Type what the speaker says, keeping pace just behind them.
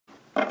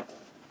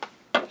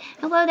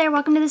Hello there,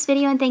 welcome to this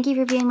video and thank you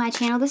for viewing my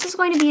channel. This is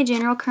going to be a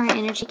general current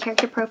energy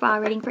character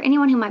profile reading for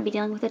anyone who might be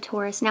dealing with a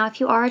Taurus. Now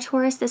if you are a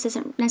Taurus, this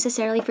isn't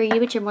necessarily for you,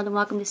 but you're more than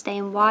welcome to stay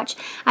and watch.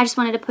 I just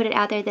wanted to put it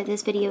out there that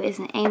this video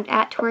isn't aimed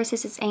at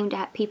Tauruses, it's aimed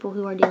at people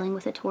who are dealing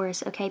with a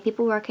Taurus, okay?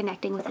 People who are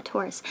connecting with a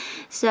Taurus.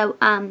 So,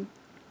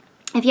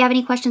 if you have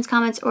any questions,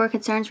 comments, or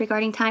concerns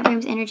regarding time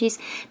frames, energies,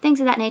 things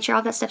of that nature,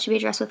 all that stuff should be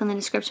addressed within the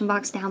description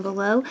box down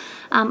below.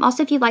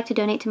 Also, if you'd like to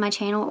donate to my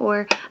channel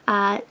or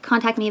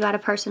contact me about a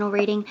personal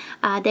reading,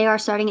 they are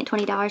starting at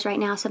 $20 right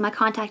now. So my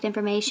contact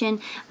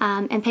information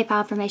and PayPal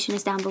information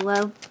is down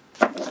below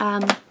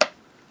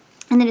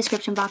in the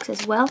description box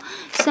as well.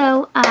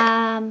 So,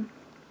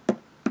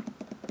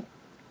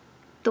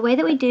 the way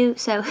that we do,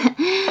 so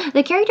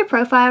the character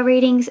profile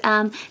readings,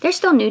 they're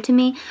still new to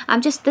me.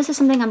 This is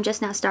something I'm just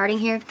now starting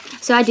here.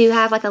 So I do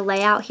have like a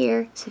layout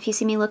here. So if you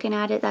see me looking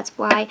at it, that's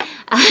why,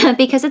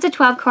 because it's a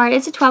 12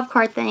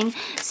 card thing.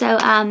 So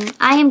I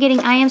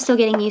am still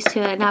getting used to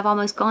it, and I've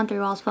almost gone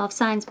through all 12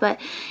 signs. But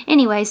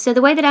anyway, so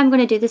the way that I'm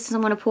going to do this is I'm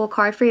going to pull a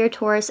card for your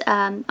Taurus.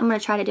 I'm going to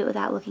try to do it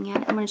without looking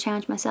at it. I'm going to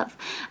challenge myself.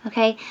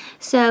 Okay,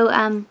 so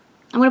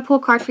I'm going to pull a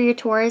card for your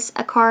Taurus,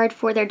 a card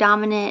for their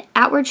dominant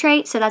outward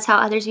trait, so that's how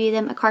others view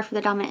them, a card for the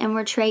dominant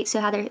inward trait,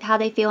 so how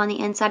they feel on the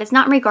inside. It's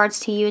not in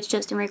regards to you, it's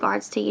just in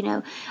regards to, you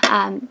know,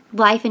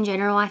 life in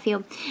general, I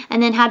feel.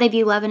 And then how they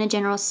view love in a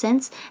general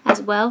sense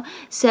as well.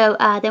 So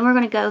then we're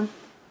going to go,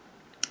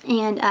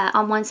 and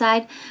on one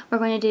side, we're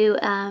going to do,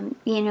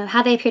 you know,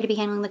 how they appear to be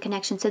handling the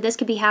connection. So this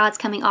could be how it's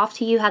coming off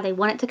to you, how they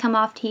want it to come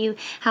off to you,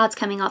 how it's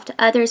coming off to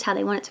others, how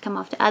they want it to come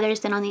off to others.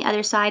 Then on the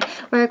other side,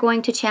 we're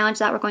going to challenge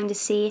that. We're going to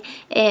see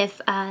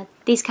if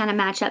these kind of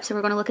match up. So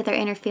we're going to look at their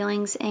inner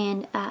feelings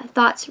and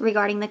thoughts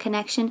regarding the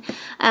connection.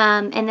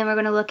 And then we're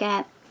going to look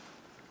at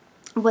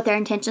what their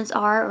intentions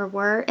are or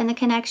were in the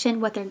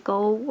connection, what their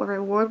goal or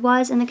reward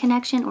was in the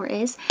connection or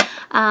is.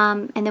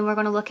 And then we're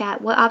going to look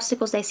at what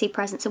obstacles they see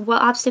present. So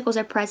what obstacles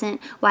are present?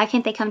 Why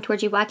can't they come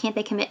towards you? Why can't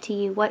they commit to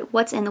you?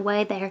 What's in the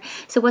way there?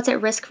 So what's at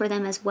risk for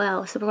them as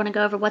well? So we're going to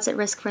go over what's at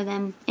risk for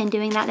them in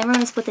doing that. Then we're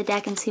going to split the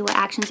deck and see what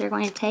actions they're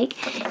going to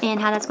take and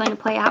how that's going to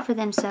play out for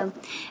them. So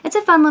it's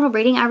a fun little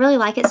reading. I really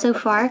like it so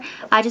far.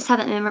 I just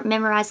haven't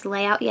memorized the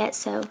layout yet.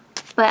 So,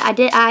 but I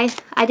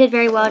did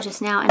very well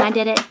just now, and I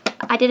did it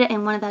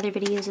in one of the other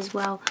videos as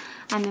well.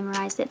 I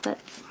memorized it, but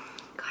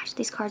gosh,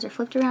 these cards are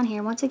flipped around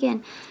here once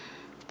again.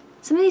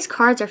 Some of these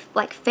cards are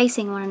like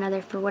facing one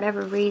another for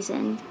whatever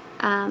reason.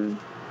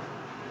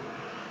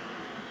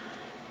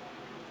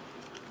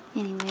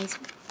 Anyways,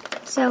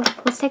 so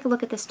let's take a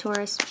look at this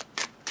Taurus.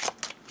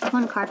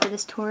 Pulling a card for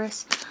this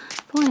Taurus.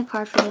 Pulling a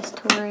card for this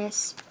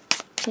Taurus.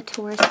 The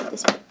Taurus that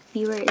this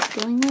viewer is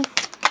dealing with.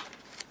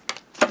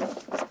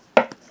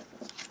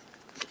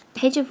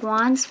 Page of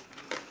Wands.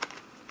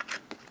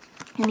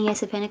 And the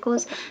Ace of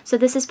Pentacles. So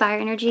this is fire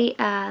energy,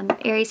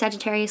 Aries,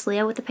 Sagittarius,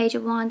 Leo with the Page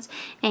of Wands.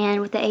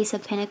 And with the Ace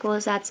of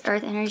Pentacles, that's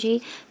earth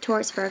energy,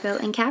 Taurus, Virgo,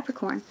 and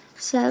Capricorn.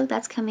 So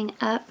that's coming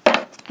up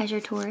as your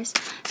Taurus.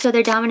 So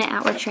their dominant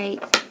outward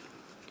trait.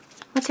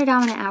 What's their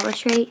dominant outward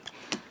trait?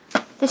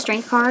 The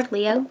Strength card,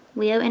 Leo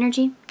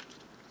energy.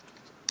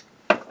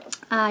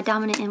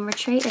 Dominant inward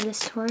trait of this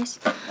Taurus.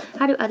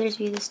 How do others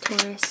view this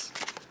Taurus?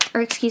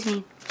 Or excuse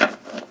me,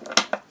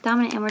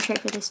 dominant inward trait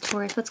for this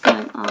Taurus. What's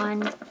going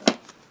on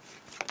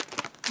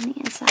the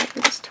inside for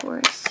this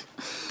Taurus?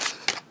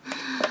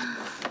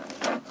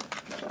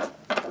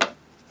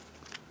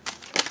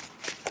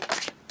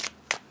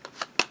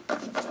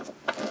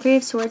 Three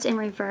of Swords in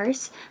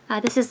reverse.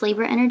 This is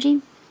Libra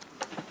energy.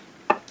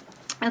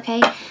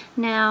 Okay,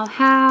 now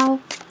how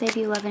they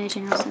view love in a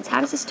general sense.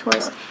 How does this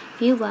Taurus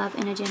view love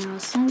in a general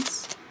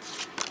sense?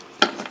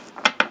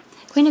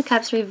 Queen of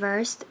Cups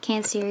reversed,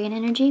 Cancerian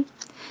energy.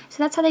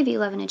 So that's how they view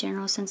love in a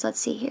general sense. Let's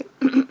see here.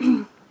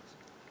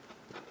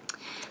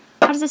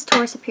 How does this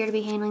Taurus appear to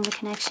be handling the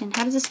connection?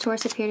 How does this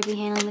Taurus appear to be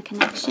handling the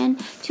connection?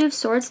 Two of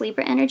Swords,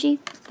 Libra energy.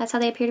 That's how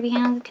they appear to be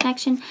handling the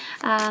connection.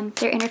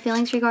 Their inner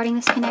feelings regarding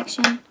this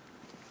connection.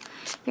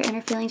 Their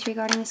inner feelings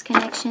regarding this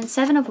connection.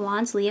 Seven of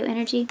Wands, Leo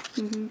energy.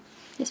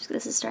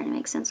 This is starting to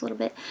make sense a little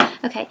bit.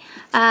 Okay.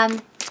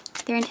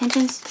 Their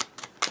intentions.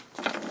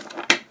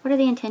 What are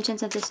the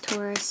intentions of this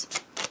Taurus?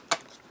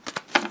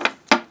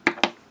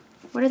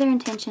 What are their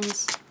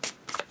intentions?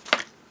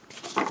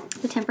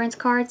 The Temperance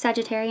card,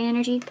 Sagittarian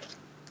energy.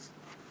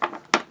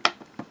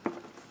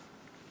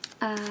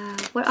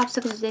 What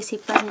obstacles do they see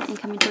present in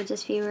coming towards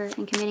this viewer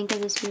and committing to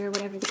this viewer,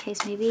 whatever the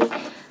case may be?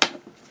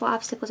 What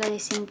obstacles are they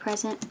seeing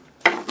present?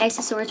 Ace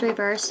of Swords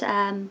reverse,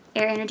 air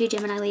energy,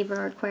 Gemini, Libra,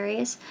 or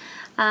Aquarius.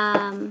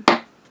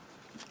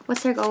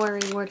 What's their goal or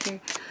reward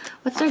here?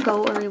 What's their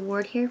goal or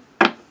reward here?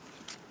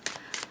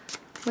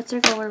 What's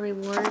their goal or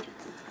reward?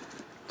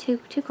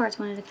 Two cards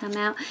wanted to come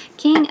out.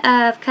 King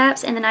of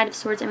Cups and the Knight of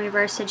Swords in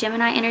reverse. So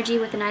Gemini energy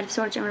with the Knight of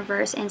Swords in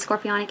reverse and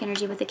Scorpionic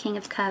energy with the King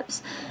of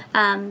Cups.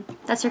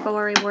 That's their goal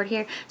or reward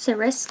here. So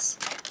risks.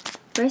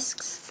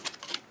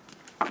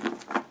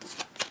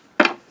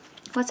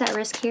 What's at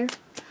risk here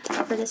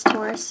for this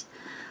Taurus?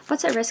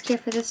 What's at risk here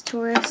for this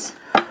Taurus?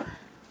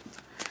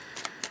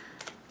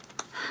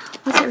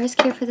 What's at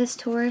risk here for this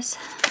Taurus?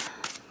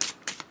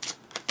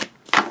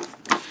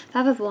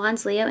 Five of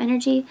Wands, Leo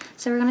energy.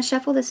 So we're going to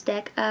shuffle this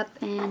deck up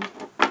and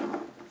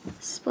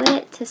split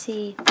it to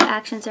see what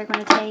actions they're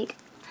going to take.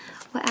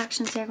 What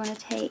actions they're going to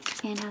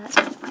take and how that's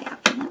going to play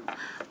out for them.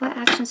 What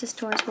actions this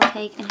Taurus will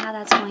take and how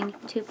that's going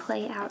to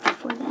play out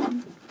for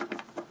them.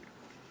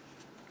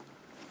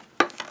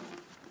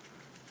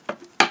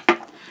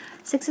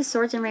 Six of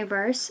Swords in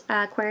reverse,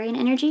 Aquarian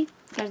energy.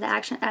 There's the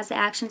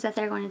actions that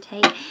they're going to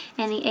take,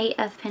 and the Eight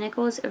of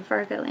Pentacles,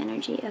 Virgo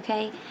energy.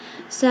 Okay,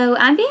 so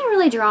I'm being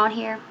really drawn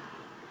here.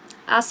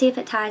 I'll see if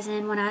it ties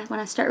in when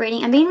I start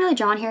reading. I'm being really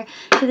drawn here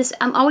to this.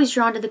 I'm always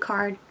drawn to the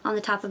card on the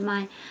top of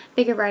my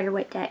bigger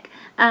Rider-Waite deck.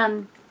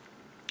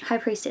 High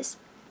Priestess.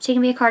 She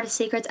can be a card of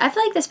secrets. I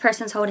feel like this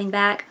person's holding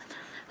back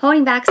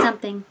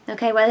something.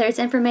 Okay, whether it's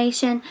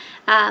information,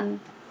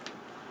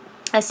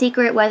 a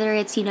secret, whether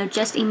it's, you know,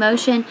 just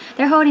emotion.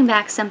 They're holding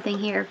back something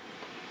here.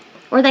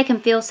 Or they can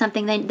feel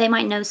something. They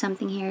might know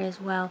something here as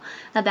well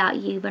about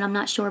you, but I'm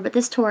not sure. But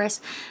this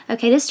Taurus,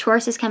 okay, this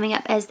Taurus is coming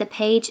up as the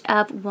Page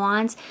of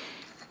Wands.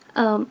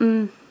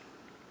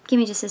 Give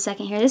me just a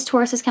second here. This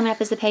Taurus is coming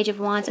up as the Page of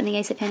Wands and the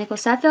Ace of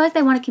Pentacles. So I feel like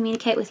they want to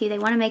communicate with you. They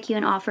want to make you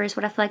an offer is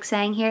what I feel like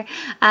saying here.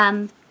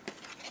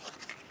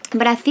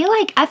 But I feel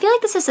like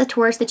this is a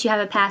Taurus that you have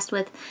a past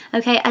with.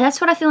 Okay,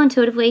 that's what I feel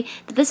intuitively.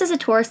 That this is a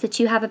Taurus that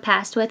you have a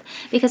past with,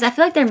 because I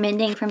feel like they're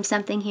mending from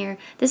something here.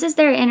 This is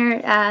their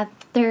inner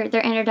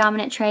their inner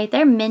dominant trait.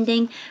 They're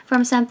mending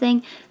from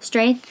something.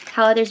 Strength,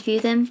 how others view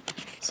them.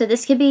 So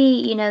this could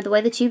be, you know, the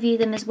way that you view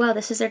them as well.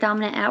 This is their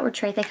dominant outward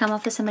trait. They come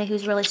off as somebody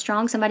who's really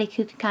strong, somebody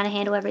who can kind of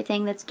handle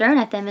everything that's thrown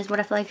at them is what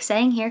I feel like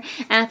saying here.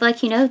 And I feel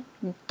like, you know,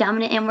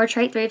 dominant inward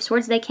trait, Three of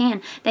Swords, they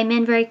can. They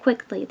mend very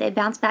quickly. They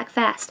bounce back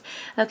fast.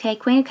 Okay,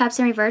 Queen of Cups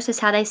in reverse is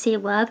how they see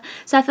love.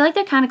 So I feel like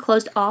they're kind of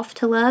closed off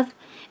to love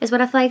is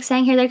what I feel like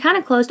saying here. They're kind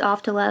of closed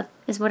off to love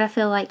is what I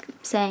feel like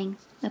saying.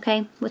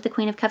 Okay, with the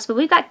Queen of Cups. But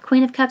we've got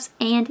Queen of Cups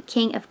and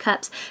King of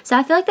Cups. So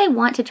I feel like they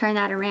want to turn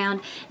that around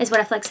is what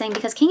I feel like saying,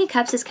 because King of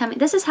Cups is coming.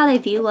 This is how they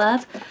view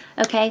love,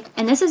 okay?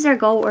 And this is their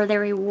goal or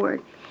their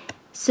reward.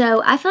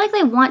 So I feel like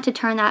they want to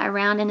turn that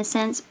around in a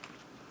sense.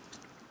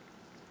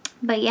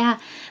 But yeah,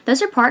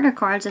 those are partner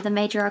cards of the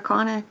major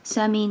arcana.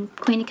 So I mean,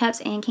 Queen of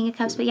Cups and King of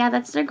Cups. But yeah,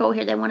 that's their goal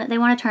here. They want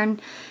to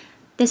turn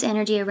this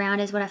energy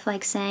around is what I feel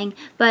like saying.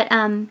 But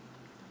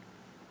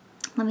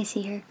let me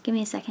see here. Give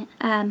me a second.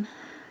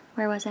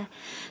 Where was I?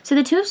 So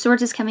the Two of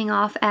Swords is coming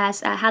off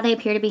as how they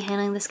appear to be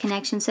handling this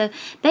connection. So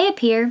they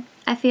appear,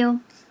 I feel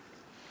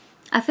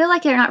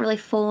like they're not really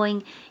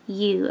fooling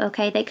you,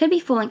 okay? They could be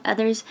fooling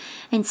others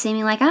and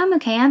seeming like, I'm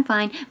okay, I'm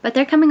fine. But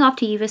they're coming off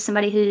to you as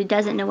somebody who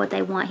doesn't know what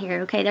they want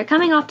here, okay? They're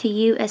coming off to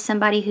you as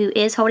somebody who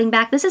is holding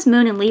back. This is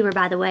Moon and Libra,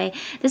 by the way.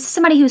 This is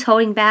somebody who's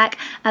holding back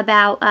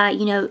about,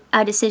 you know,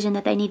 a decision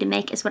that they need to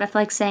make is what I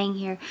feel like saying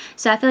here.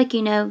 So I feel like,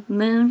 you know,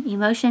 Moon,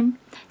 emotion,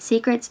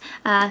 secrets,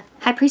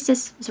 High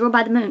Priestess is ruled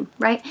by the Moon,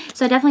 right?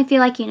 So I definitely feel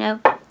like, you know,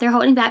 they're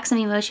holding back some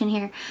emotion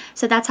here.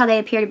 So that's how they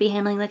appear to be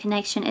handling the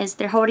connection, is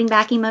they're holding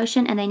back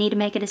emotion and they need to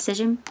make a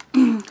decision.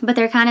 But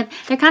they're kind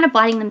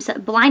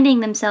of blinding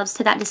themselves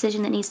to that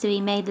decision that needs to be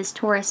made. This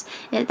Taurus,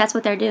 that's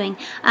what they're doing.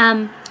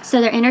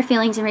 So their inner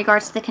feelings in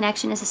regards to the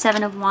connection is the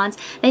Seven of Wands.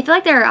 They feel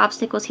like there are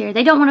obstacles here.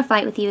 They don't want to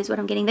fight with you is what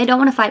I'm getting. They don't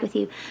want to fight with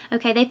you.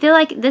 Okay, they feel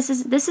like this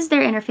is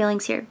their inner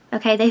feelings here.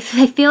 Okay, they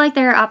feel like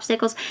there are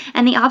obstacles,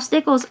 and the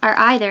obstacles are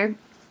either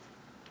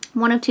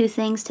one of two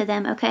things to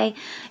them, okay?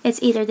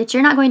 It's either that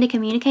you're not going to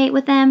communicate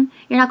with them,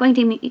 you're not going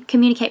to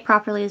communicate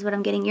properly is what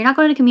I'm getting. You're not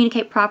going to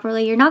communicate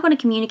properly, you're not going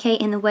to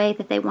communicate in the way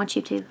that they want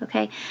you to,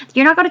 okay?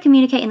 You're not going to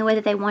communicate in the way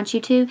that they want you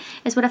to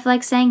is what I feel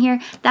like saying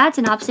here. That's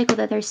an obstacle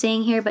that they're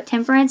seeing here. But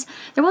Temperance,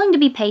 they're willing to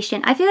be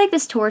patient. I feel like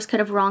this Taurus could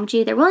have wronged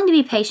you. They're willing to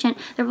be patient.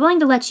 They're willing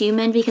to let you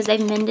mend because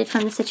they've mended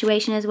from the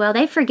situation as well.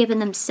 They've forgiven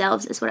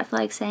themselves is what I feel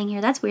like saying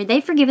here. That's weird.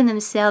 They've forgiven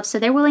themselves, so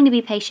they're willing to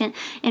be patient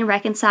in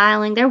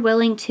reconciling. They're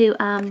willing to,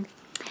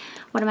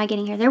 what am I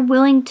getting here? They're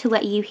willing to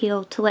let you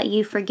heal, to let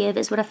you forgive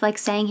is what I feel like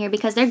saying here,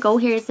 because their goal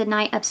here is the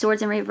Knight of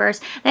Swords in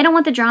reverse. They don't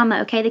want the drama,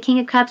 okay? The King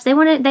of Cups, they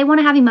want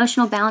to have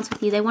emotional balance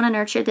with you. They want to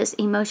nurture this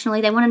emotionally.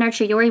 They want to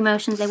nurture your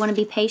emotions. They want to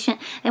be patient.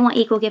 They want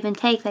equal give and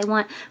take. They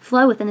want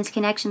flow within this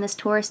connection, this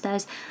Taurus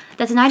does.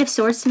 That's the Knight of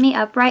Swords to me.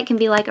 Upright can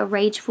be like a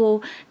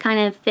rageful, kind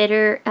of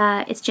bitter,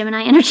 it's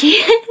Gemini energy.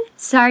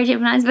 Sorry,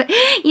 Geminis, but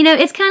you know,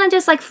 it's kind of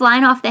just like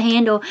flying off the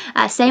handle,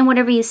 saying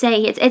whatever you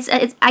say. It's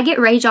I get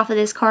rage off of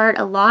this card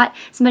a lot.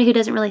 Somebody who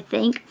doesn't really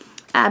think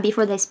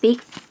before they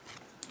speak.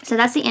 So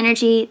that's the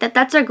energy,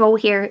 that's our goal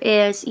here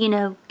is, you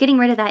know, getting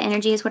rid of that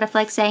energy is what I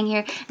feel like saying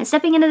here, and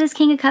stepping into this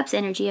King of Cups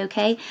energy,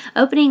 okay?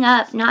 Opening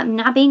up,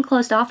 not being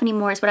closed off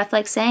anymore is what I feel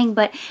like saying,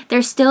 but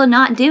they're still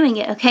not doing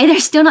it, okay? They're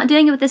still not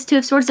doing it with this Two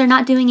of Swords. They're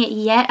not doing it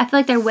yet. I feel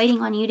like they're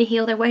waiting on you to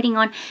heal. They're waiting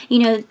on, you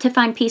know, to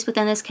find peace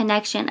within this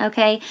connection,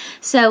 okay?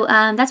 So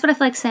that's what I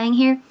feel like saying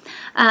here.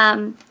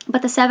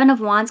 But the Seven of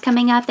Wands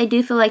coming up, they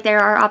do feel like there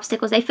are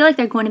obstacles. They feel like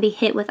they're going to be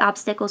hit with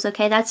obstacles,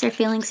 okay? That's their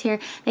feelings here.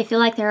 They feel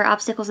like there are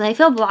obstacles, and they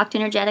feel blocked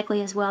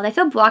energetically as well. They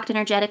feel blocked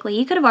energetically.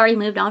 You could have already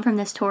moved on from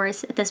this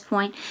Taurus at this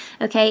point,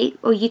 okay?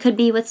 Or you could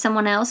be with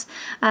someone else.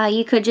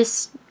 You could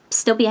just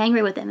still be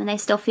angry with them, and they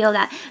still feel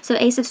that. So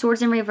Ace of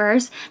Swords in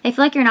reverse, they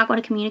feel like you're not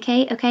going to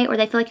communicate, okay? Or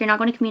they feel like you're not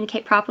going to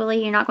communicate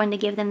properly. You're not going to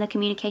give them the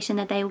communication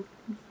that they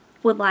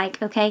would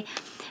like, okay?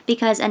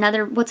 Because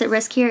another, what's at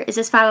risk here is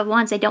this Five of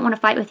Wands. They don't want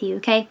to fight with you,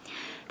 okay?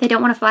 They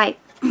don't want to fight.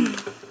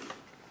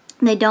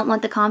 They don't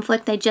want the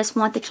conflict. They just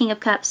want the King of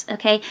Cups,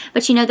 okay?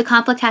 But you know, the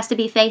conflict has to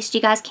be faced. You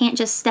guys can't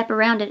just step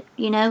around it,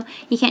 you know?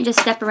 You can't just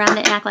step around it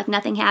and act like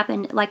nothing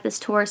happened, like this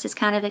Taurus is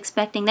kind of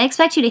expecting. They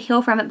expect you to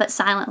heal from it, but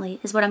silently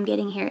is what I'm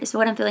getting here, is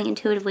what I'm feeling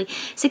intuitively.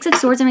 Six of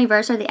Swords in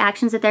reverse are the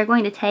actions that they're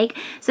going to take.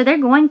 So they're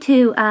going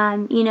to,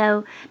 you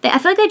know, I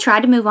feel like they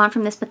tried to move on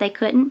from this, but they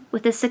couldn't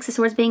with this Six of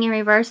Swords being in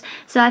reverse.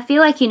 So I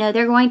feel like, you know,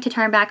 they're going to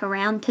turn back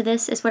around to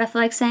this, is what I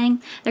feel like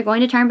saying. They're going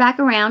to turn back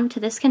around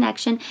to this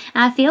connection.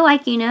 And I feel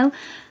like, you know,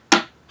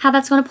 how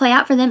that's going to play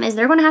out for them is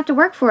they're going to have to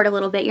work for it a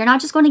little bit. You're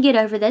not just going to get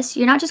over this.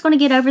 You're not just going to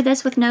get over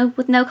this with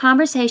no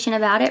conversation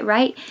about it,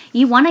 right?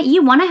 You want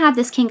to have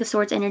this King of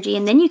Swords energy,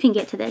 and then you can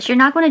get to this. You're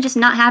not going to just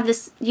not have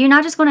this. You're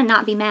not just going to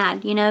not be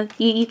mad, you know?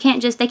 You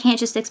can't just, they can't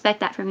just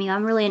expect that from you.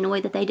 I'm really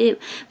annoyed that they do.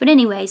 But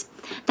anyways,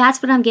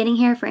 that's what I'm getting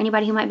here for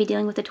anybody who might be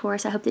dealing with the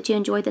Taurus. I hope that you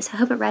enjoyed this. I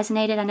hope it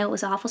resonated. I know it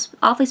was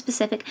awfully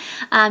specific.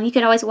 You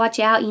could always watch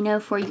out, you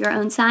know, for your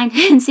own sign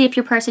and see if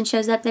your person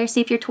shows up there.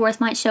 See if your Taurus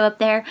might show up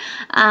there.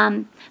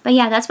 But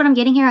yeah, that's what I'm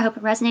getting here. I hope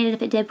it resonated.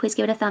 If it did, please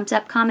give it a thumbs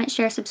up, comment,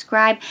 share,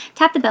 subscribe.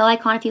 Tap the bell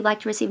icon if you'd like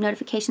to receive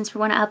notifications for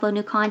when I upload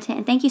new content.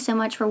 And thank you so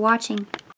much for watching.